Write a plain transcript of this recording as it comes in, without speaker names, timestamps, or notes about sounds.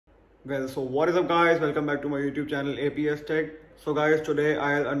Well, so what is up guys, welcome back to my YouTube channel APS Tech. So guys, today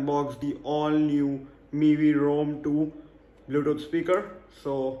I'll unbox the all new Mivi Roam 2 Bluetooth speaker.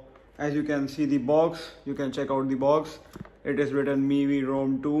 So as you can see the box, you can check out the box. It is written Mivi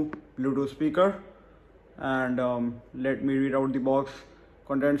Roam 2 Bluetooth speaker. And let me read out the box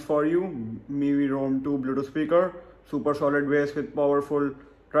contents for you. Mivi Roam 2 Bluetooth speaker, super solid base with powerful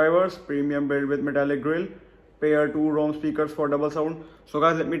drivers, premium build with metallic grill, pair 2 Roam speakers for double sound. So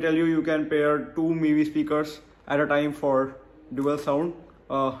guys, let me tell you, you can pair 2 Mivi speakers at a time for dual sound,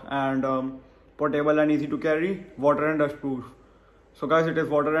 and portable and easy to carry, water and dust proof. So guys, it is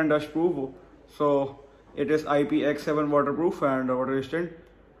water and dust proof. So it is IPX7 waterproof and water resistant.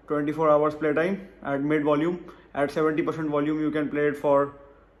 24 hours playtime at mid volume. At 70% volume you can play it for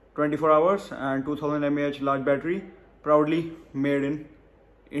 24 hours, and 2000 mAh large battery, proudly made in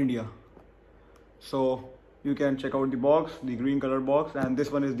India. So you can check out the box, the green color box, and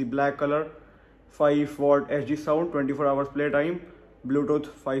this one is the black color. 5-watt SG sound, 24 hours playtime, Bluetooth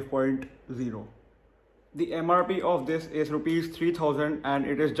 5.0. The MRP of this is rupees 3000 and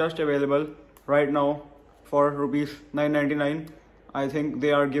it is just available right now for rupees 999. I think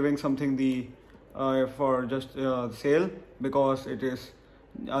they are giving something for just sale, because it is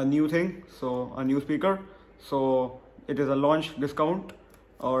a new thing, so a new speaker. So it is a launch discount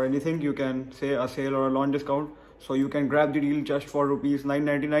or anything, you can say a sale or a launch discount. So you can grab the deal just for rupees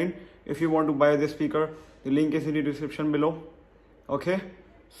 999. If you want to buy this speaker, the link is in the description below. Okay,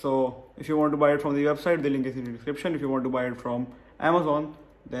 so if you want to buy it from the website, the link is in the description. If you want to buy it from Amazon,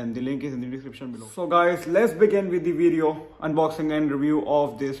 then the link is in the description below. So guys, let's begin with the video unboxing and review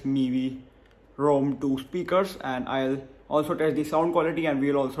of this Mivi Roam 2 speakers, and I'll also test the sound quality and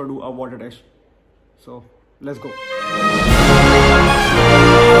we'll also do a water test. So let's go.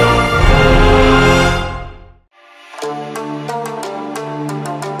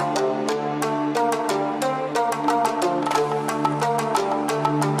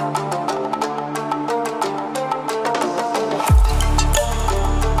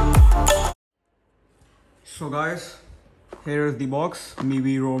 So guys, here is the box.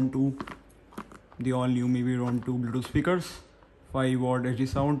 Mivi Roam 2, the all new Mivi Roam 2 Bluetooth speakers, 5-watt SG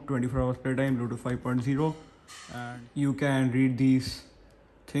sound, 24 hours playtime, Bluetooth 5.0, and you can read these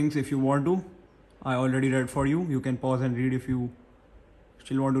things if you want to. I already read for you. You can pause and read if you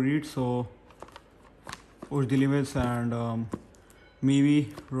still want to read. So push the limits, and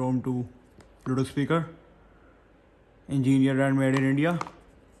Mivi Roam 2 Bluetooth speaker, engineered and made in India.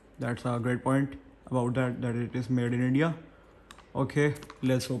 That's a great point about that it is made in India. Okay,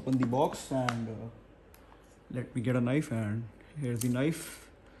 let's open the box, and let me get a knife, and here's the knife.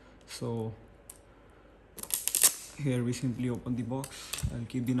 So here we simply open the box. I'll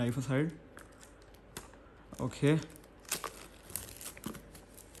keep the knife aside. Okay,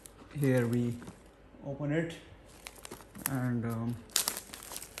 here we open it, and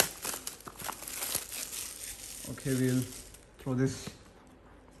okay, we'll throw this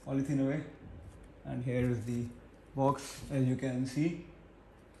polythene away. And here is the box, as you can see.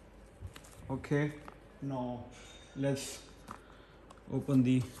 Okay, now let's open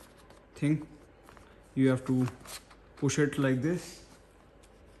the thing. You have to push it like this,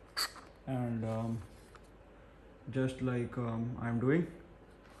 and just like I'm doing.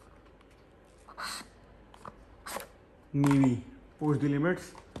 Mivi, push the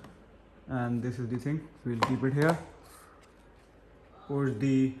limits, and this is the thing. We'll keep it here. Push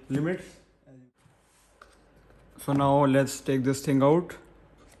the limits. So now let's take this thing out.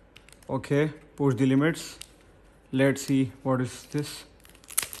 Okay, push the limits. Let's see what is this.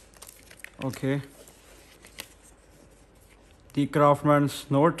 Okay, the craftsman's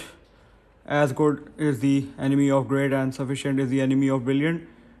note: as good is the enemy of great and sufficient is the enemy of brilliant.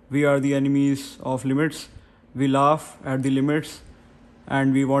 We are the enemies of limits. We laugh at the limits,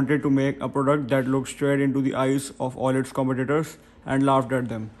 and we wanted to make a product that looked straight into the eyes of all its competitors and laughed at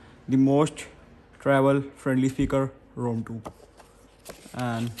them. The most travel friendly speaker, Roam 2.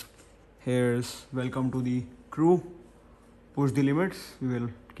 And here's welcome to the crew. Push the limits. We will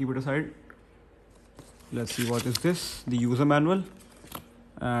keep it aside. Let's see what is this. The user manual,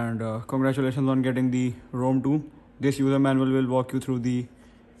 and congratulations on getting the Roam 2. This user manual will walk you through the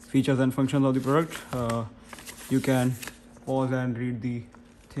features and functions of the product. You can pause and read the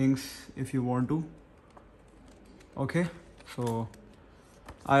things if you want to. Okay, so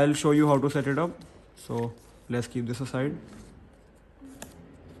I'll show you how to set it up. So let's keep this aside.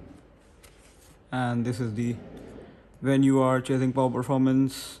 And this is the when you are chasing power,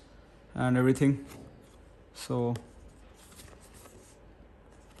 performance and everything. So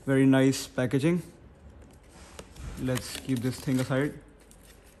very nice packaging. Let's keep this thing aside.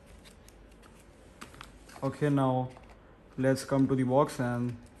 Okay, now let's come to the box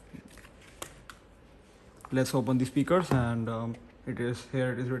and let's open the speakers, and it is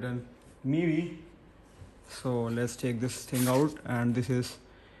written Mivi. So let's take this thing out, and this is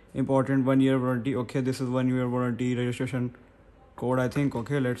important 1 year warranty. Okay, this is 1 year warranty registration code, I think.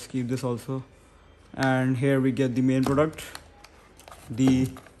 Okay, let's keep this also. And here we get the main product.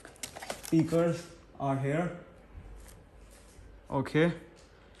 The speakers are here. Okay,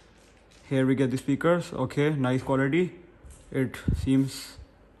 here we get the speakers. Okay, nice quality. It seems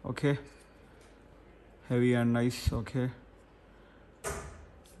okay, heavy and nice. Okay,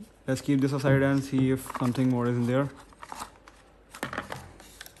 let's keep this aside and see if something more is in there.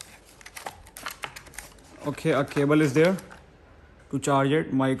 Okay, a cable is there to charge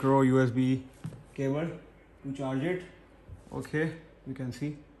it, micro USB cable to charge it. Okay, you can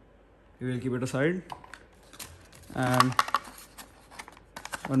see. We will keep it aside. And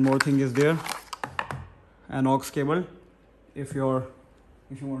one more thing is there, an aux cable. If you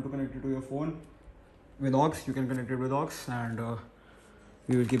want to connect it to your phone with aux, you can connect it with aux. And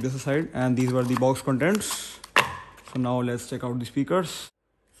we will keep this aside. And these were the box contents. So now let's check out the speakers.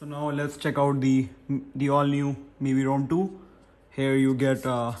 So now let's check out the all new Mivi Roam 2. Here you get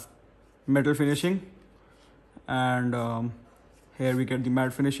metal finishing, and here we get the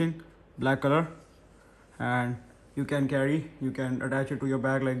matte finishing, black color. And you can attach it to your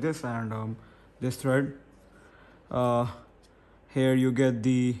bag like this, and this thread. Here you get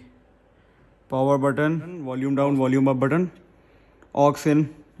the power button, volume down, volume up button, aux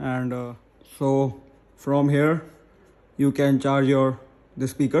in, and so from here you can charge the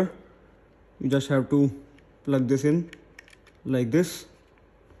speaker. You just have to plug this in like this,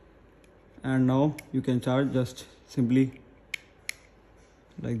 and now you can charge just simply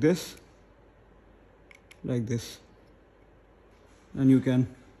like this, and you can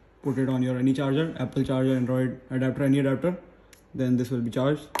put it on your any charger, Apple charger, Android adapter, any adapter, then this will be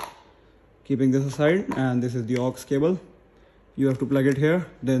charged. Keeping this aside, and this is the aux cable. You have to plug it here,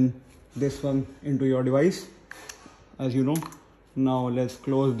 then this one into your device, as you know. Now let's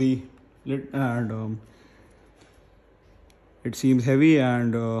close the lid, and it seems heavy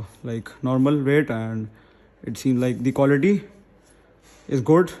and like normal weight, and it seems like the quality is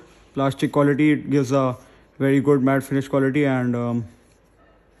good, plastic quality. It gives a very good matte finish quality, and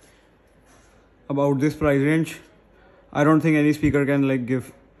about this price range, I don't think any speaker can like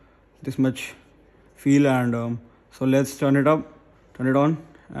give this much feel. And so let's turn it on,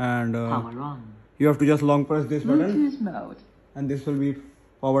 and power on. You have to just long press this button, Bluetooth mode, and this will be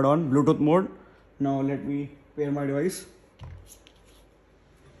powered on, Bluetooth mode. Now let me pair my device.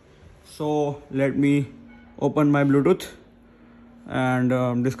 So let me open my Bluetooth,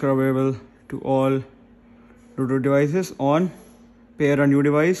 and discoverable to all Bluetooth devices. On, pair a new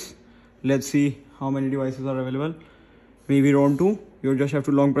device. Let's see how many devices are available. Mivi Roam 2. You just have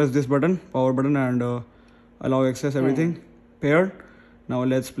to long press this button, power button, and allow access everything. Paired. Now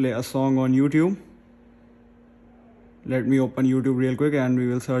let's play a song on YouTube. Let me open YouTube real quick, and we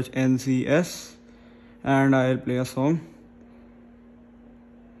will search NCS, and I'll play a song.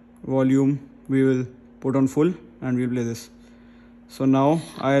 Volume we will put on full, and we'll play this. So now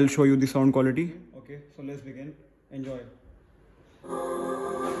I'll show you the sound quality. Okay, so let's begin. Enjoy.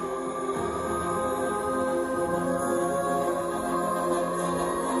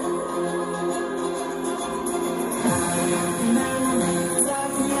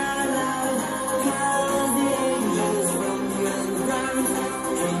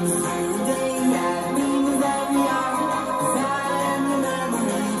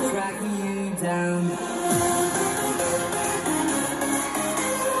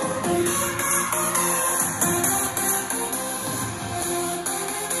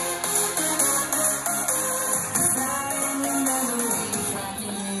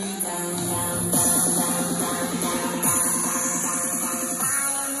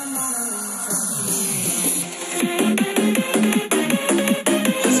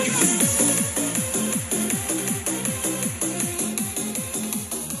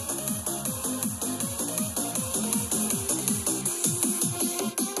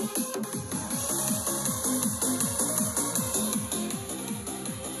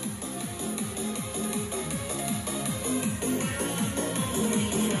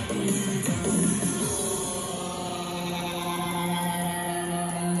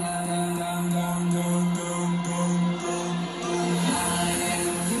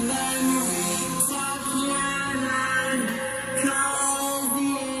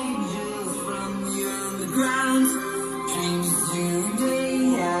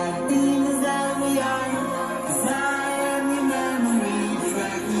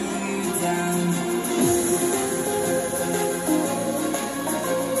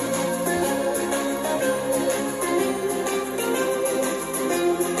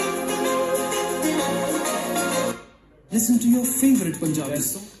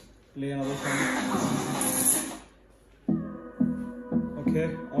 Let's play another song. Okay,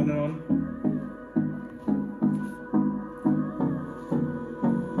 on and on.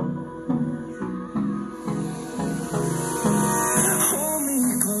 Hold me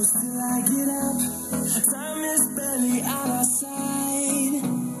close till I get up. Time is barely on our side.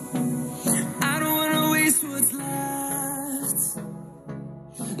 I don't wanna waste what's left.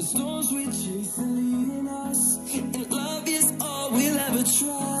 The storms we chase are leading us, and love is all we'll ever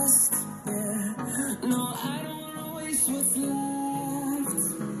trust. Yeah. No, I don't wanna waste what's left.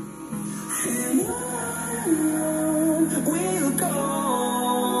 And on we'll go,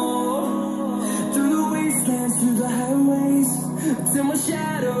 through the wastelands, through the highways, till my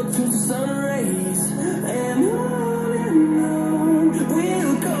shadow turns to sun rays. And on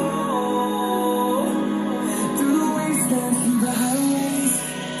we'll go, through the wastelands, through the highways,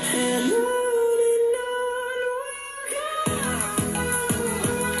 and on we'll go.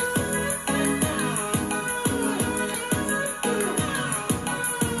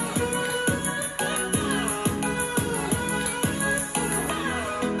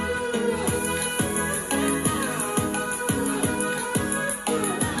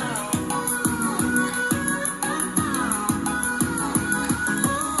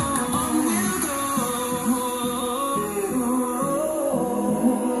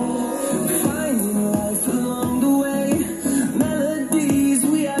 Finding life along the way, melodies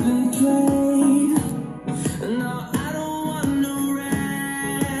we haven't played. No, I don't want no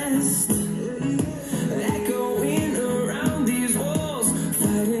rest. Echoing around these walls,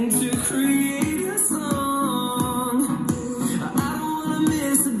 fighting to create a song. I don't wanna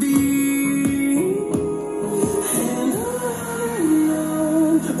miss a beat. And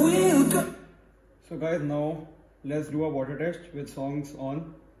on we'll go. So guys, now let's do a water test with songs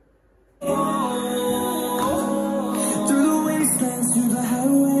on. Through the wastelands, through the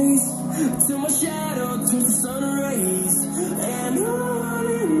highways, till my shadow turns to sun rays. And on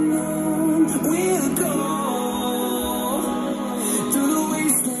we'll go, through the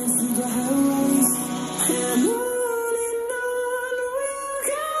wastelands, through the highways, and on we'll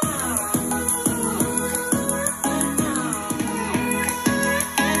go.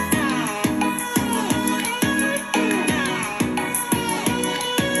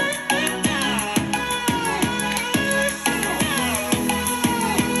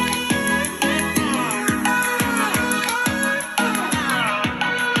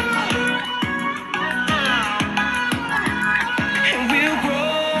 And we'll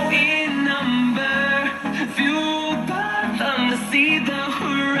grow in number, fueled by them to see the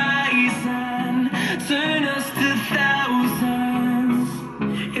horizon, turn us to thousands.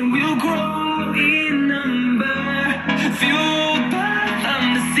 And we'll grow in number, fueled by them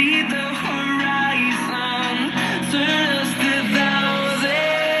to see the horizon, turn us to thousands.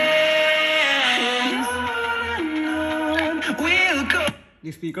 We'll go.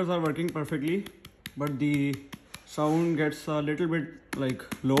 The speakers are working perfectly, but the sound gets a little bit like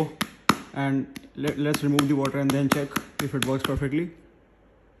low, and let's remove the water and then check if it works perfectly.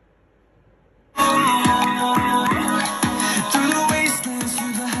 Through the wastelands,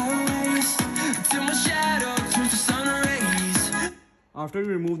 through the highways, till my shadow turns to sun rays. After we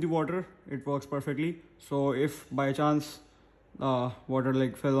remove the water, it works perfectly. So if by chance water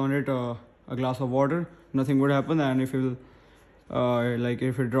like fell on it, a glass of water, nothing would happen. And if it like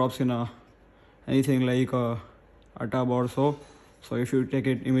if it drops in anything like a tub or so if you take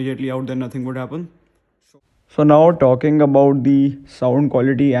it immediately out, then nothing would happen. So now talking about the sound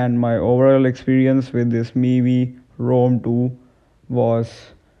quality and my overall experience with this Mivi Roam 2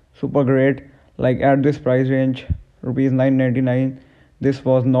 was super great. Like at this price range, rupees 999, this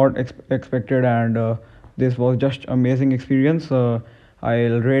was not expected, and this was just amazing experience. I'll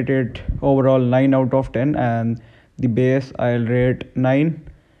rate it overall 9 out of 10, and the bass I'll rate 9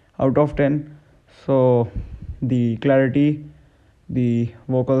 out of 10. So the clarity, the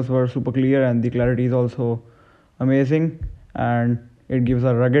vocals were super clear, and the clarity is also amazing, and it gives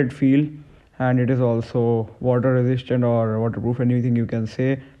a rugged feel, and it is also water resistant or waterproof, anything you can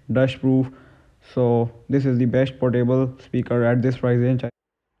say, dust proof. So this is the best portable speaker at this price range.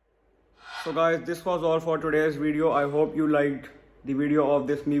 So guys, this was all for today's video. I hope you liked the video of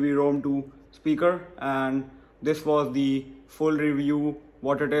this Mivi Roam 2 speaker, and this was the full review,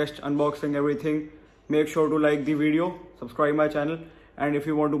 water test, unboxing, everything. Make sure to like the video, subscribe my channel, and if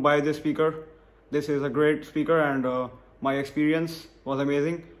you want to buy this speaker, this is a great speaker, and my experience was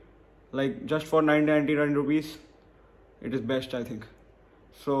amazing. Like just for 999 rupees, it is best, I think.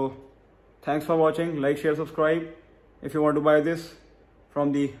 So thanks for watching. Like, share, subscribe. If you want to buy this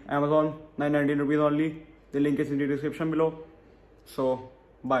from the Amazon, 999 rupees only. The link is in the description below. So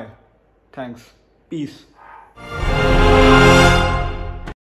bye, thanks, peace.